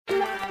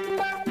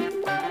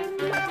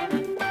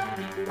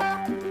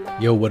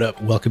Yo, what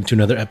up? Welcome to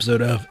another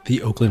episode of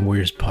the Oakland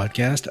Warriors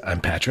podcast.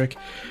 I'm Patrick,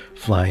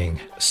 flying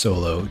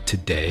solo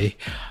today.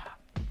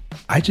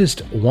 I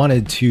just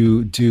wanted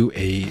to do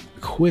a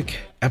quick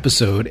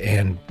episode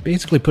and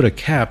basically put a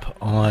cap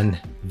on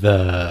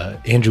the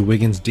Andrew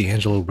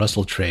Wiggins-D'Angelo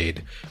Russell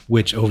trade,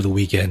 which over the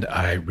weekend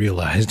I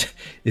realized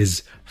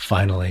is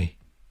finally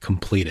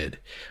completed.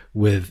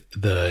 With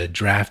the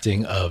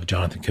drafting of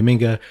Jonathan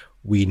Kuminga,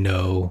 we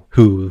know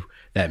who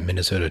that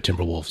Minnesota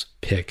Timberwolves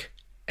pick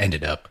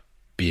ended up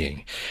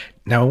being.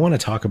 Now, I want to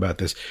talk about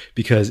this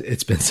because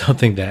it's been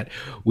something that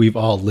we've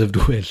all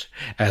lived with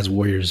as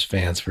Warriors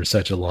fans for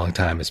such a long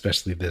time,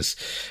 especially this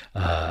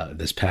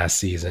past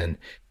season,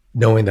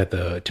 knowing that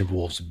the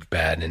Timberwolves would be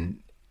bad and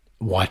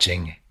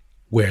watching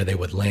where they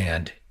would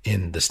land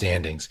in the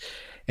standings.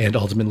 And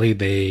ultimately,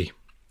 they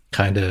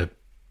kind of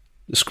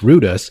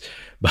screwed us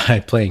by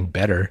playing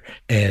better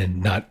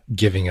and not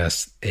giving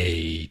us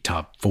a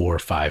top 4 or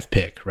 5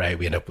 pick, right?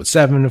 We end up with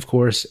 7, of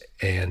course,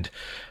 and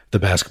the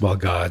basketball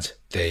gods,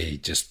 they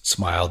just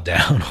smiled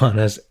down on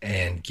us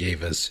and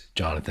gave us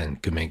Jonathan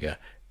Kuminga.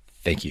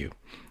 Thank you.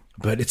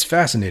 But it's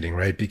fascinating,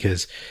 right?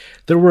 Because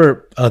there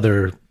were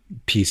other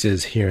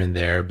pieces here and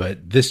there,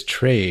 but this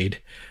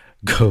trade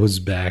goes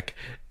back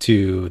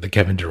to the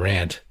Kevin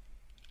Durant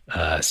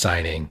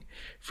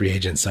free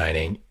agent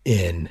signing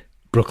in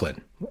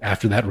Brooklyn.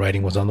 After that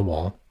writing was on the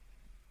wall,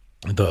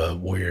 the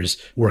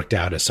Warriors worked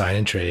out a sign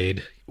and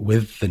trade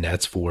with the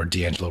Nets for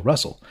D'Angelo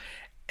Russell.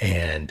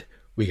 And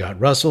we got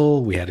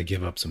Russell. We had to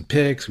give up some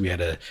picks. We had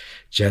to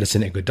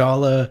jettison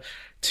Iguodala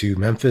to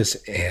Memphis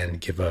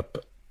and give up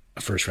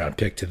a first-round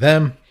pick to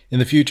them in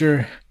the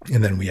future.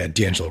 And then we had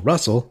D'Angelo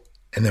Russell,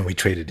 and then we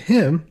traded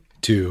him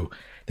to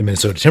the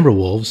Minnesota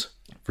Timberwolves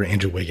for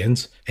Andrew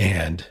Wiggins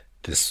and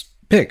this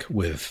pick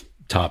with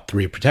top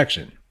 3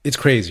 protection. It's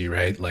crazy,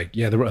 right? Like,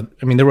 yeah, there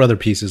were other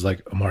pieces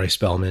like Amari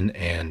Spellman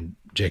and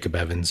Jacob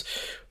Evans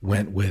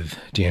went with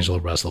D'Angelo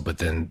Russell, but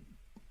then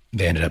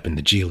they ended up in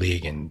the G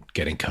League and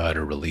getting cut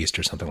or released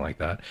or something like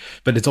that.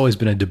 But it's always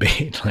been a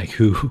debate, like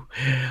who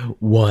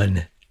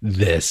won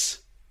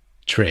this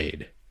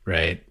trade,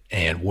 right?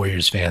 And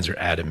Warriors fans are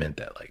adamant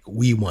that like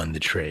we won the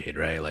trade,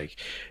 right? Like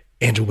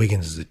Andrew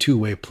Wiggins is a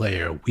two-way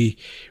player. We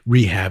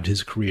rehabbed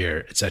his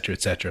career, et cetera,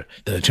 et cetera.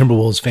 The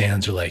Timberwolves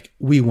fans are like,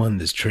 we won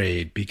this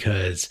trade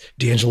because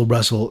D'Angelo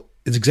Russell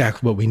is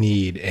exactly what we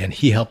need. And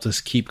he helped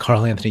us keep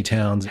Karl Anthony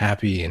Towns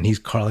happy. And he's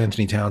Karl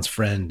Anthony Towns'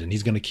 friend. And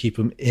he's going to keep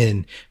him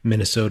in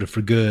Minnesota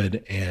for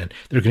good. And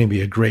they're going to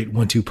be a great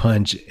 1-2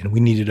 punch. And we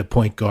needed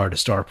a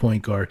star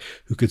point guard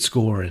who could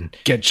score and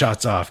get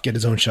shots off, get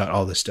his own shot,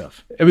 all this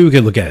stuff. I mean, we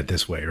could look at it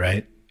this way,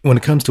 right? When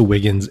it comes to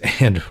Wiggins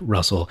and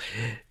Russell,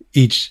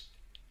 each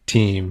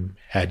team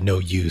had no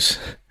use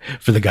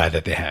for the guy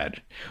that they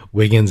had.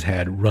 Wiggins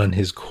had run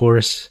his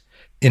course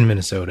in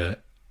Minnesota,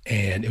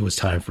 and it was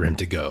time for him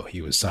to go.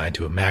 He was signed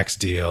to a max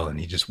deal, and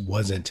he just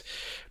wasn't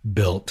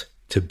built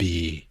to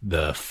be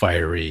the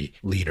fiery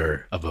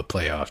leader of a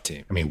playoff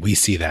team. I mean, we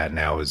see that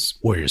now as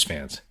Warriors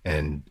fans.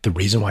 And the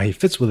reason why he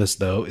fits with us,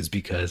 though, is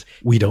because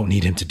we don't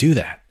need him to do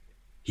that.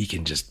 He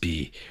can just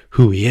be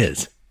who he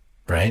is,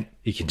 right?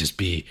 He can just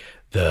be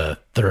the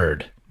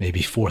 3rd,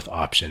 maybe 4th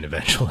option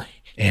eventually.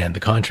 And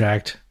the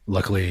contract,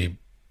 luckily,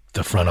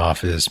 the front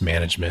office,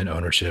 management,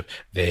 ownership,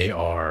 they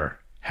are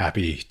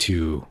happy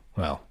to,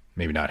 well,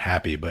 maybe not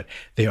happy, but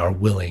they are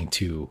willing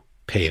to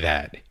pay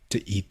that,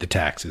 to eat the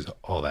taxes,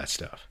 all that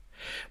stuff.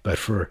 But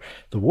for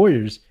the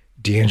Warriors,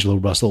 D'Angelo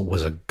Russell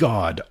was a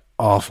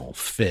god-awful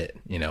fit,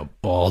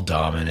 ball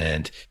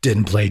dominant,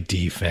 didn't play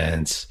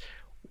defense,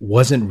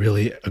 wasn't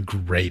really a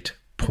great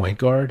point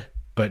guard.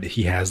 But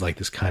he has like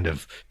this kind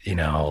of,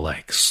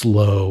 like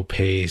slow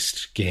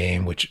paced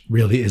game, which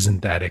really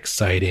isn't that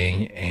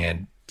exciting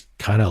and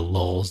kind of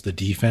lulls the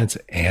defense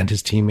and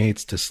his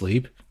teammates to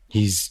sleep.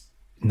 He's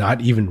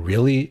not even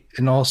really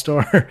an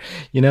all-star,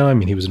 he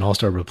was an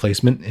all-star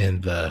replacement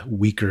in the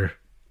weaker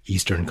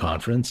Eastern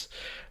Conference.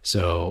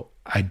 So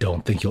I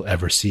don't think you'll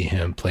ever see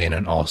him play in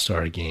an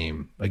all-star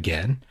game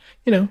again,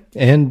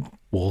 and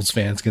Wolves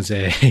fans can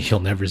say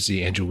you'll never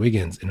see Andrew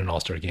Wiggins in an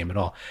all-star game at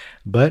all.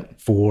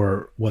 But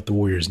for what the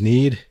Warriors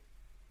need,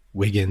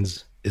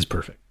 Wiggins is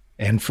perfect.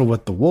 And for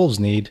what the Wolves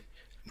need,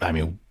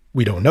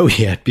 we don't know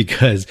yet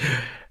because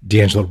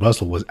D'Angelo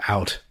Russell was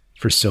out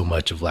for so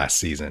much of last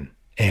season.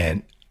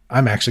 And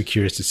I'm actually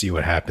curious to see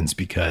what happens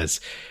because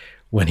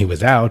when he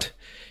was out,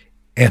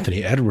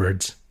 Anthony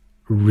Edwards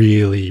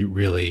really,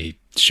 really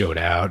showed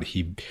out.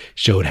 He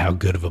showed how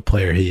good of a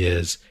player he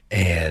is.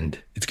 And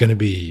it's going to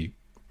be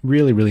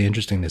really, really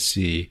interesting to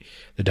see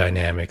the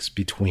dynamics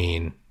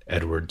between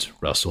Edwards,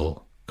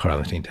 Russell, Karl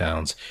Anthony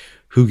Towns,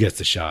 who gets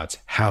the shots,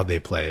 how they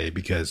play,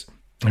 because,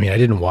 I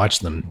didn't watch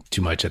them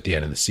too much at the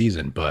end of the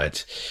season,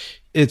 but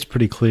it's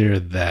pretty clear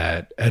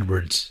that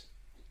Edwards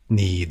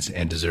needs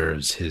and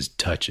deserves his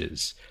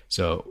touches.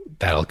 So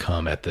that'll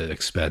come at the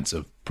expense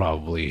of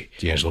probably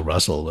D'Angelo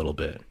Russell a little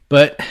bit.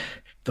 But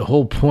the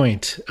whole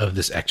point of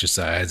this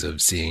exercise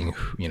of seeing,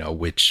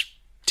 which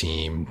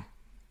team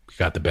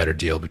got the better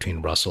deal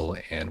between Russell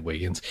and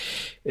Wiggins,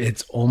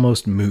 it's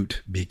almost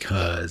moot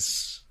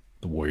because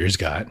the Warriors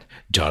got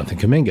Jonathan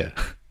Kuminga,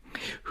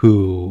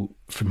 who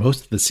for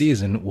most of the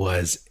season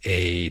was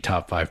a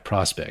top 5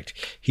 prospect.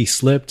 He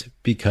slipped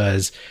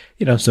because,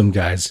 some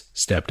guys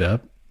stepped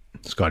up.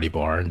 Scotty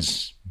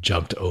Barnes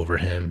jumped over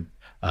him.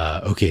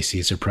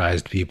 OKC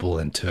surprised people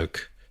and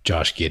took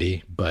Josh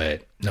Giddey.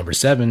 But number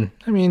 7,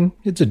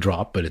 it's a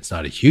drop, but it's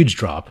not a huge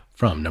drop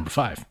from number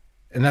 5.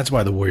 And that's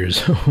why the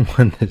Warriors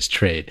won this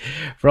trade.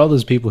 For all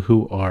those people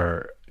who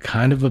are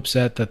kind of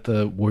upset that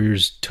the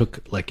Warriors took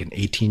like an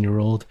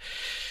 18-year-old,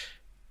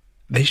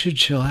 they should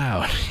chill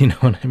out. You know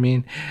what I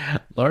mean?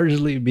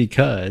 Largely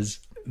because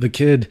the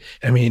kid,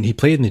 he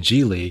played in the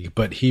G League,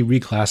 but he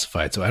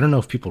reclassified. So I don't know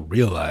if people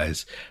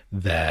realize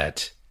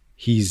that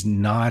he's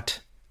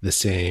not the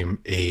same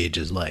age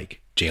as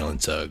like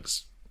Jalen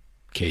Suggs,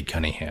 Cade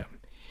Cunningham.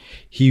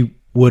 He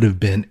would have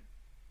been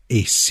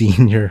a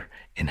senior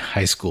in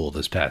high school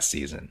this past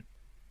season.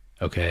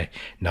 Okay?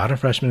 Not a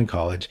freshman in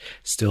college,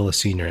 still a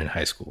senior in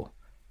high school.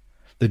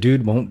 The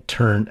dude won't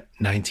turn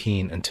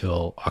 19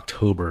 until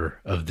October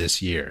of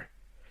this year.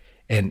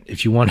 And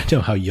if you want to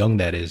know how young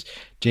that is,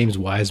 James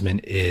Wiseman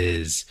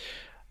is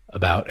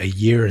about a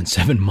year and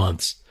 7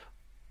 months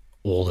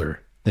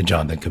older than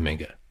Jonathan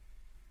Kuminga.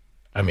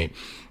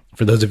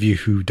 For those of you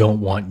who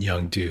don't want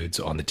young dudes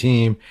on the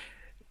team,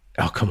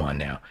 oh, come on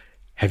now.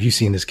 Have you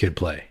seen this kid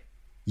play?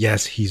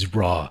 Yes, he's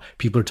raw.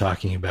 People are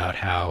talking about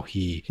how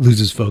he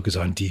loses focus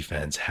on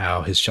defense,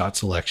 how his shot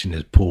selection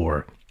is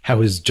poor,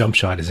 how his jump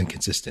shot is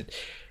inconsistent.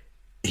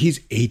 He's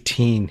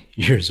 18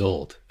 years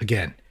old.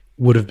 Again,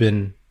 would have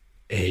been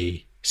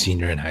a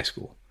senior in high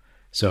school.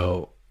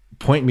 So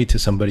point me to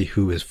somebody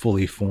who is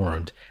fully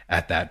formed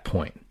at that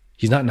point.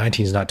 He's not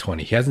 19, he's not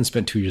 20. He hasn't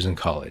spent 2 years in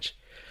college.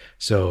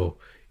 So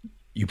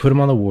you put him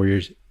on the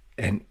Warriors,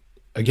 and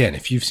again,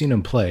 if you've seen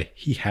him play,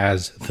 he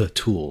has the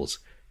tools.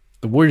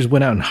 The Warriors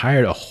went out and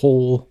hired a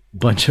whole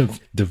bunch of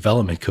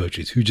development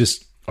coaches who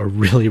just are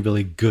really,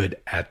 really good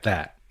at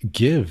that.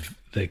 Give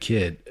the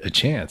kid a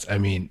chance.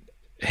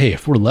 Hey,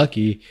 if we're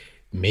lucky,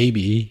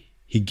 maybe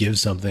he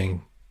gives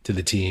something to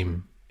the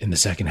team in the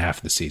second half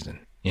of the season.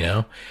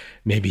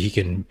 Maybe he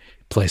can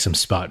play some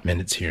spot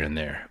minutes here and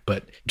there.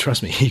 But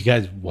trust me, you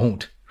guys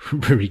won't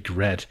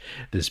regret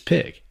this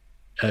pick.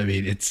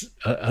 It's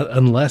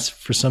unless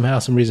for somehow,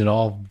 some reason, it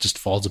all just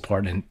falls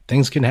apart, and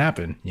things can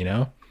happen.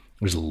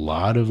 There's a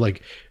lot of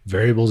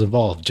variables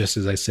involved. Just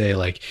as I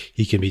say,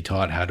 he can be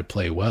taught how to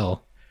play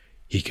well,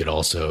 he could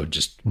also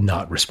just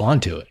not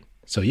respond to it.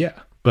 So yeah,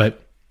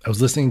 but I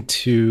was listening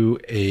to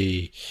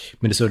a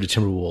Minnesota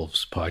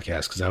Timberwolves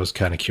podcast because I was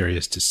kind of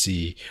curious to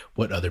see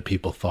what other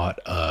people thought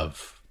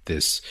of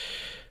this,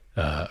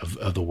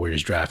 of the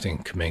Warriors drafting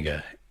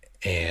Kuminga.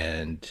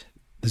 And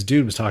this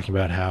dude was talking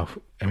about how,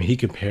 he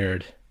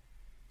compared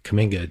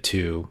Kuminga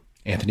to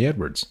Anthony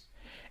Edwards.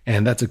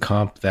 And that's a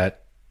comp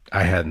that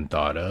I hadn't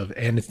thought of.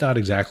 And it's not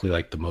exactly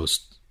the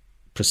most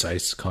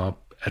precise comp.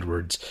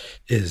 Edwards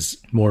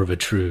is more of a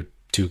true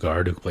 2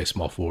 guard who can play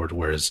small forward,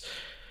 whereas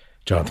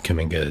Jonathan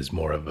Kuminga is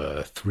more of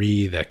a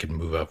 3 that can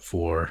move up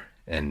 4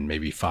 and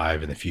maybe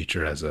 5 in the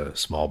future as a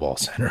small ball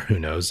center. Who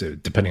knows,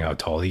 depending on how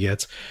tall he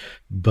gets.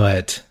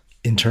 But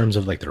in terms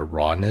of their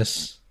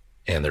rawness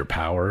and their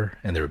power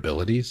and their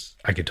abilities,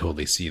 I could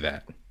totally see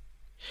that.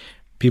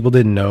 People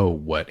didn't know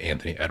what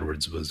Anthony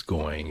Edwards was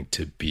going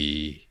to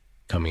be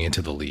coming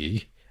into the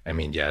league.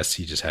 Yes,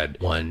 he just had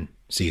one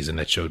season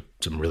that showed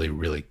some really,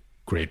 really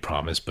great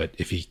promise. But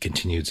if he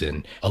continues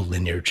in a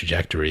linear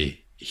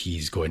trajectory,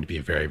 he's going to be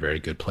a very, very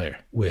good player.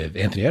 With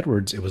Anthony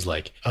Edwards, it was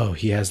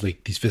he has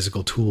these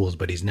physical tools,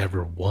 but he's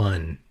never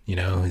won.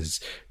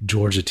 His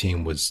Georgia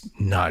team was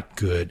not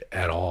good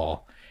at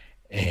all.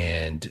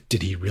 And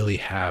did he really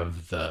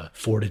have the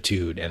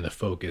fortitude and the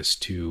focus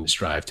to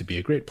strive to be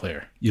a great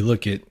player? You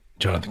look at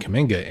Jonathan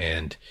Kuminga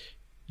and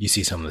you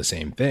see some of the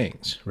same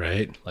things,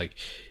 right?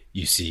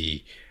 You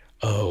see,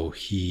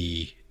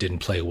 he didn't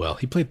play well.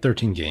 He played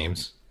 13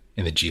 games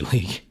in the G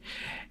League.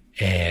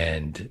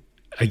 And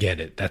I get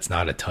it. That's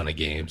not a ton of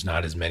games,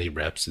 not as many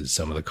reps as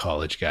some of the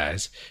college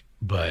guys.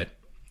 But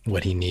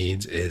what he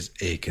needs is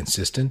a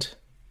consistent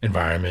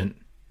environment,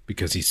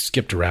 because he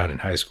skipped around in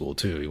high school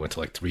too. He went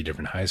to 3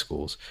 different high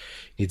schools.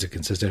 He needs a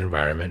consistent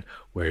environment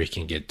where he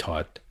can get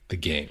taught the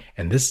game.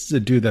 And this is a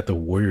dude that the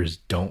Warriors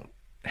don't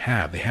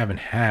have. They haven't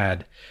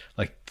had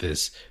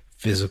this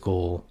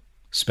physical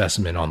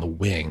specimen on the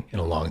wing in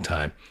a long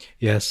time.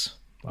 Yes,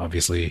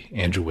 obviously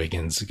Andrew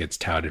Wiggins gets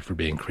touted for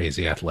being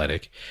crazy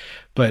athletic,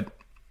 but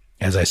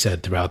as I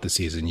said throughout the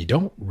season, you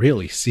don't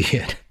really see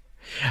it.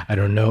 I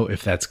don't know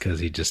if that's because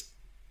he just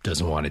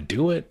doesn't want to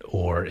do it,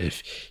 or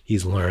if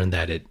he's learned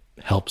that it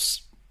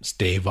helps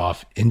stave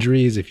off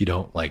injuries if you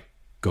don't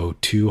go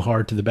too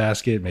hard to the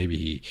basket. Maybe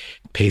he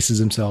paces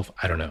himself.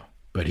 I don't know,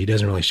 but he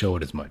doesn't really show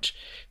it as much.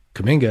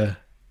 Kuminga,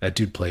 that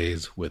dude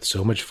plays with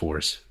so much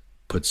force,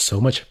 puts so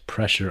much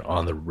pressure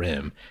on the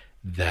rim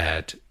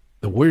that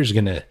the Warriors are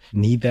going to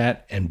need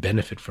that and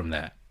benefit from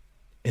that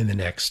in the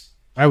next,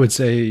 I would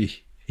say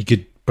he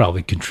could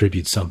probably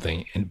contribute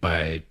something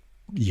by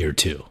year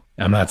 2.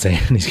 I'm not saying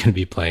he's going to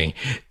be playing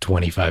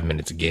 25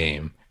 minutes a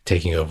game,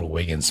 taking over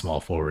Wiggins'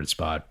 small forward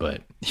spot,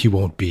 but he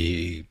won't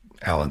be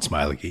Alan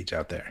Smiley-Gage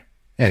out there.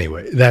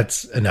 Anyway,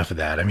 that's enough of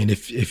that. I mean,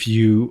 if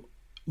you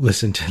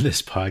listen to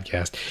this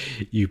podcast,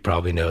 you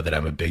probably know that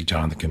I'm a big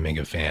Jonathan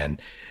Kuminga fan,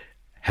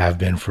 have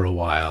been for a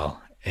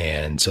while.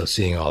 And so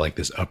seeing all like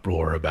this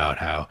uproar about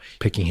how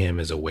picking him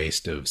is a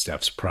waste of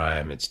Steph's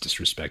prime, it's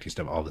disrespecting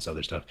Steph, all this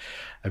other stuff.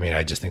 I mean,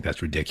 I just think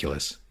that's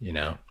ridiculous, you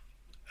know?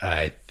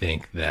 I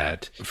think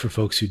that for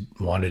folks who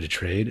wanted to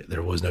trade,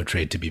 there was no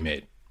trade to be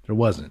made. There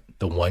wasn't.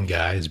 The one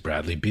guy is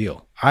Bradley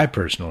Beal. I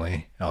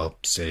personally, I'll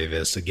say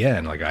this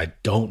again, like I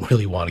don't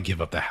really want to give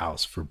up the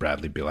house for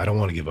Bradley Beal. I don't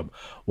want to give up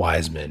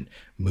Wiseman,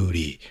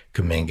 Moody,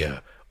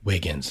 Kuminga,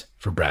 Wiggins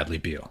for Bradley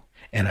Beal.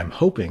 And I'm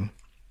hoping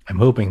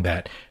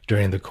that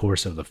during the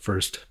course of the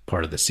first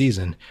part of the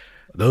season,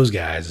 those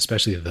guys,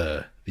 especially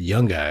the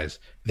young guys,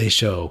 they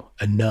show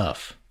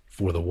enough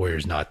for the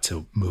Warriors not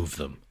to move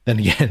them. Then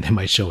again, they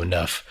might show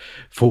enough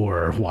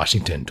for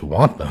Washington to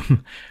want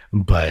them,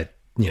 but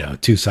you know,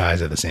 two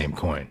sides of the same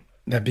coin.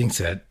 That being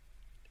said,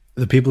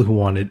 the people who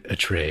wanted a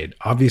trade,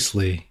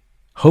 obviously,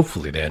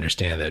 hopefully they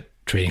understand that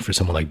trading for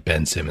someone like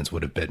Ben Simmons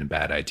would have been a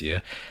bad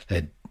idea,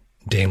 that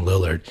Dame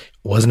Lillard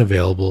wasn't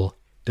available,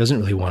 doesn't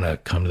really want to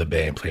come to the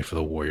Bay and play for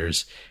the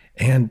Warriors,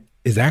 and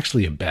is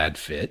actually a bad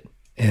fit.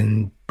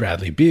 And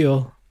Bradley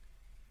Beal,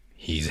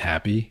 he's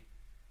happy,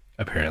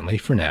 apparently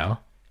for now,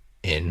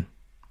 in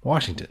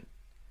Washington.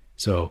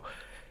 So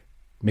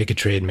make a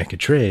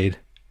trade.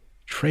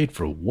 Trade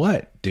for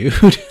what,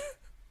 dude?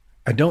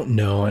 I don't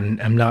know, and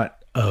I'm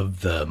not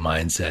of the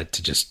mindset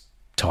to just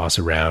toss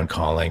around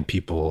calling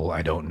people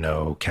I don't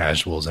know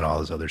casuals and all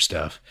this other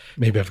stuff.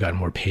 Maybe I've gotten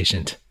more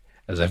patient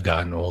as I've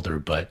gotten older,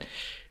 but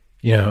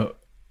you know,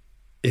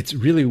 it's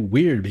really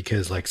weird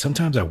because like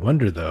sometimes I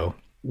wonder though,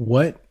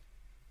 what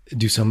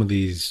do some of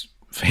these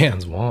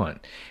fans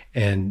want?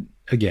 And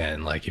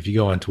again, like if you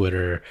go on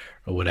Twitter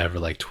or whatever,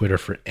 like Twitter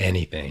for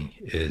anything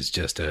is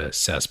just a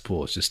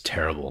cesspool. It's just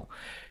terrible.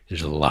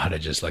 There's a lot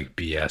of just like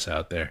BS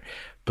out there,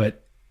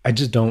 but I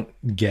just don't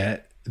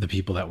get the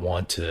people that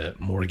want to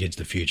mortgage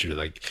the future.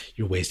 Like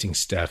you're wasting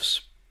Steph's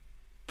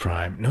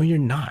prime. No, you're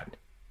not.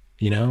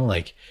 You know,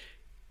 like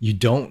you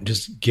don't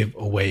just give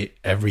away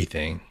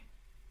everything.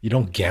 You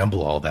don't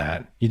gamble all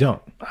that. You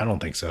don't. I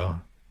don't think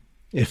so.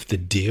 If the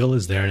deal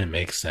is there and it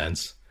makes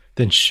sense,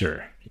 then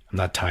sure. I'm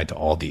not tied to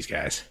all these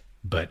guys.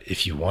 But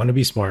if you want to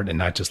be smart and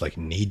not just like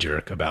knee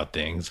jerk about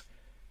things,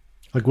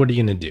 like what are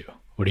you going to do?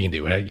 What are you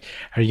going to do?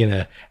 How are you going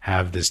to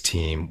have this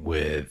team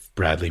with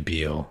Bradley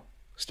Beal,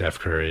 Steph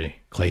Curry,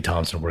 Klay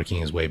Thompson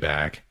working his way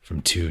back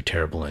from two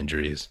terrible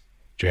injuries,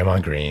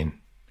 Draymond Green,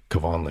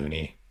 Kevon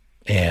Looney,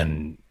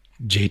 and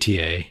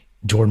JTA,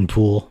 Jordan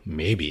Poole,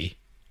 maybe,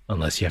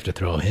 unless you have to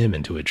throw him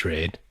into a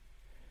trade.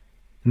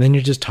 And then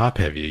you're just top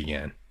heavy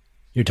again.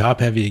 You're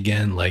top heavy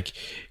again like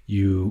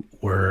you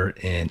were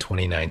in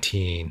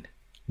 2019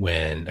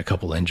 when a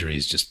couple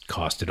injuries just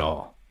cost it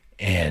all.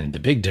 And the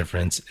big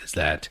difference is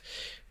that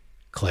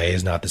Klay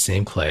is not the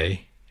same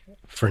Klay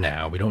for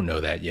now. We don't know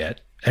that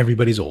yet.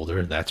 Everybody's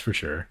older, that's for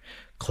sure.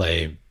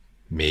 Klay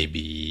may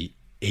be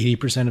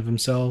 80% of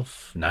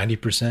himself,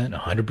 90%,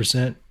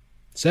 100%,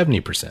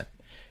 70%.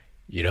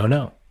 You don't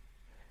know.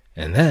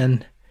 And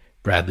then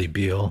Bradley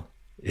Beal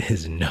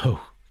is no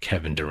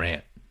Kevin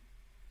Durant.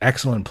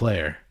 Excellent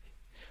player,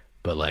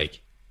 but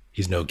like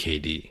he's no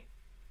KD.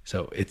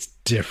 So it's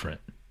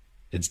different.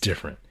 It's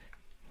different.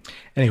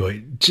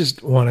 Anyway,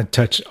 just want to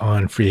touch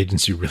on free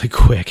agency really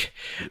quick.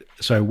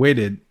 So I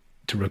waited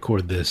to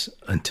record this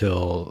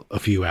until a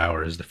few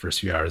hours, the first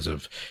few hours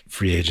of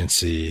free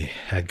agency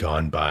had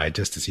gone by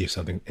just to see if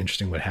something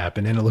interesting would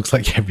happen. And it looks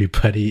like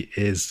everybody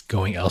is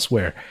going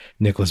elsewhere.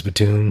 Nicholas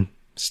Batum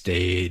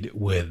stayed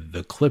with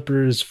the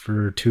Clippers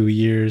for 2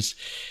 years.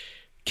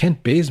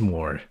 Kent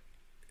Bazemore,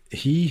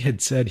 he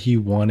had said he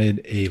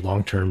wanted a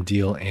long-term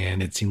deal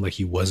and it seemed like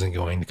he wasn't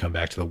going to come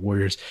back to the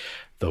Warriors.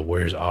 The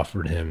Warriors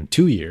offered him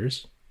 2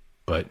 years,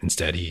 but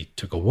instead he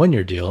took a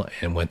 1-year deal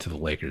and went to the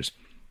Lakers.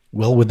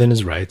 Well within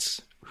his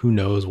rights. Who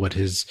knows what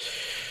his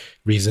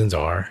reasons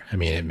are? I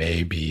mean, it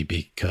may be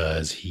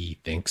because he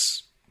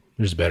thinks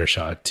there's a better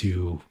shot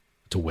to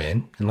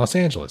win in Los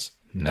Angeles.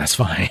 And that's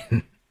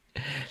fine.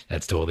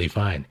 That's totally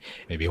fine.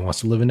 Maybe he wants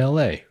to live in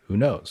LA. Who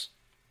knows?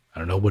 I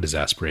don't know what his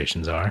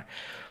aspirations are.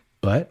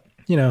 But,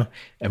 you know,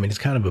 I mean, it's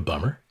kind of a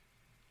bummer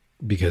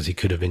because he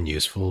could have been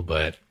useful,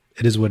 but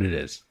it is what it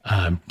is.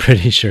 I'm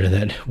pretty sure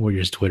that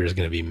Warriors Twitter is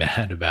going to be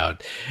mad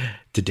about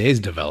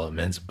today's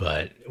developments,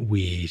 but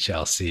we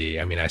shall see.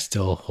 I mean, I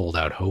still hold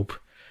out hope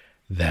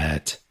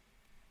that,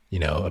 you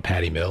know, a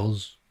Patty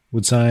Mills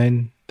would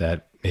sign,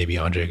 that maybe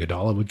Andre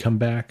Iguodala would come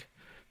back.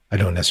 I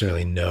don't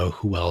necessarily know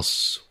who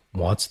else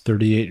wants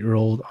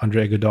 38-year-old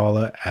Andre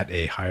Iguodala at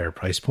a higher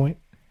price point.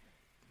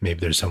 Maybe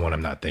there's someone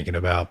I'm not thinking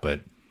about, but,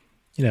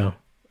 you know,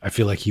 I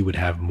feel like he would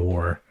have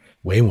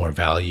way more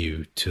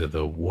value to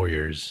the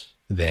Warriors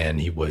than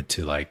he would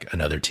to like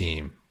another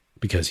team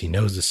because he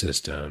knows the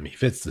system, he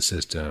fits the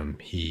system,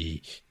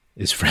 he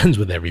is friends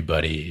with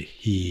everybody.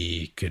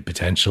 He could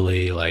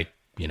potentially like,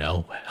 you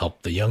know,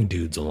 help the young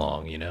dudes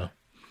along, you know.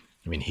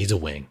 I mean, he's a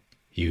wing.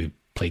 He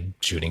played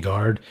shooting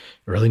guard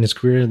early in his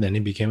career, and then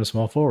he became a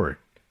small forward.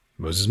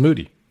 Moses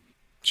Moody,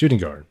 shooting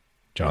guard.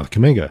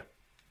 Jonathan Kuminga,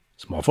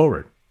 small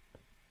forward.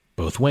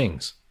 Both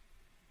wings.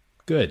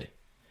 Good.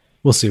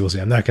 We'll see.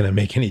 I'm not going to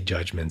make any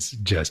judgments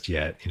just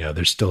yet.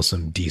 There's still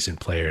some decent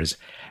players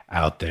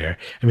out there.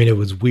 I mean, it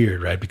was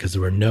weird, right? Because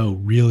there were no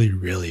really,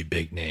 really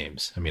big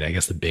names. I mean, I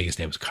guess the biggest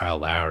name was Kyle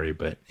Lowry,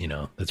 but,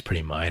 that's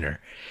pretty minor.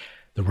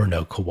 There were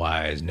no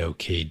Kawhis, no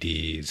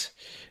KDs,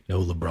 no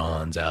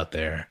LeBrons out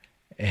there.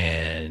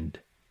 And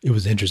it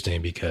was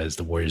interesting because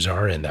the Warriors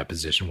are in that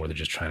position where they're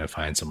just trying to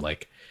find some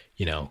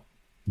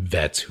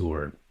vets who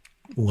are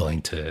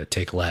willing to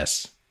take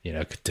less,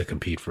 to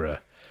compete for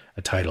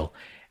a title.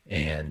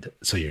 And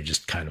so you're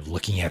just kind of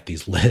looking at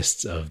these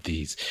lists of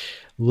these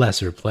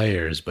lesser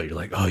players, but you're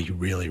like, oh, you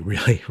really,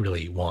 really,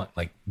 really want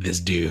this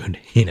dude,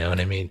 you know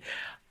what I mean?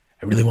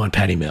 I really want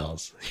Patty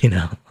Mills,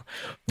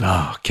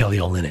 Oh, Kelly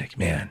Olynyk,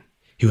 man,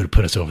 he would have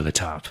put us over the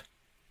top.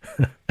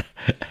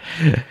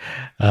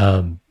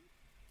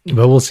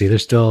 But we'll see.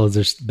 There's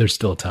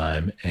still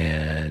time,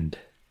 and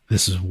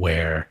this is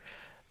where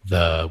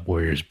the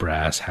Warriors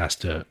brass has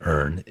to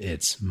earn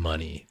its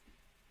money.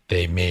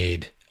 They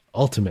made,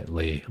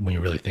 ultimately, when you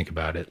really think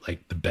about it,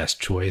 the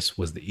best choice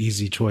was the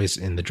easy choice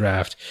in the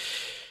draft,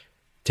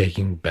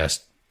 taking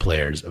best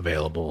players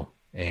available.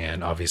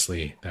 And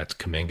obviously that's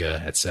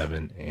Kuminga at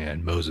 7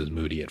 and Moses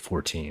Moody at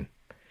 14.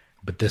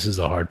 But this is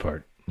the hard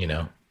part,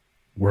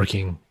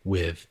 working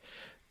with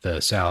the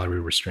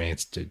salary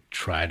restraints to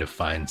try to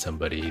find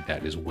somebody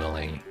that is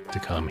willing to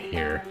come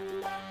here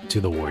to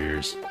the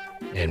Warriors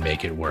and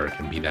make it work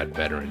and be that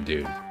veteran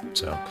dude.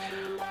 So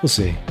we'll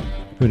see.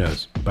 Who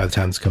knows? By the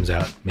time this comes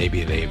out,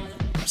 maybe they've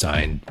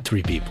signed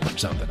 3 people or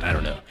something. I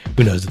don't know.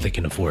 Who knows if they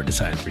can afford to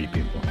sign 3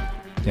 people?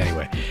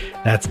 Anyway,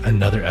 that's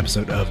another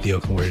episode of the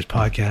Oakland Warriors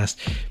podcast.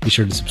 Be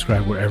sure to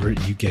subscribe wherever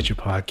you get your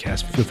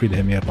podcast. Feel free to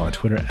hit me up on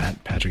Twitter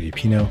at Patrick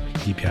Epino,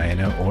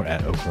 EPINO, or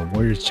at Oakland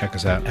Warriors. Check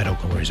us out at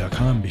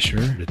OaklandWarriors.com. Be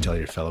sure to tell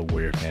your fellow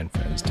Warrior fan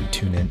friends to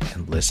tune in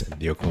and listen.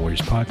 The Oakland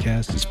Warriors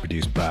podcast is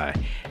produced by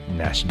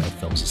National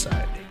Film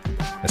Society.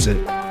 That's it.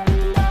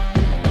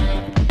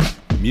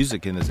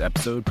 Music in this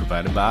episode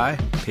provided by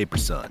Paper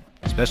Sun.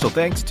 Special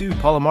thanks to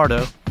Paul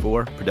Amardo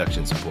for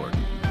production support.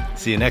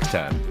 See you next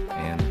time,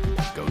 and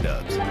go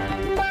Dubs.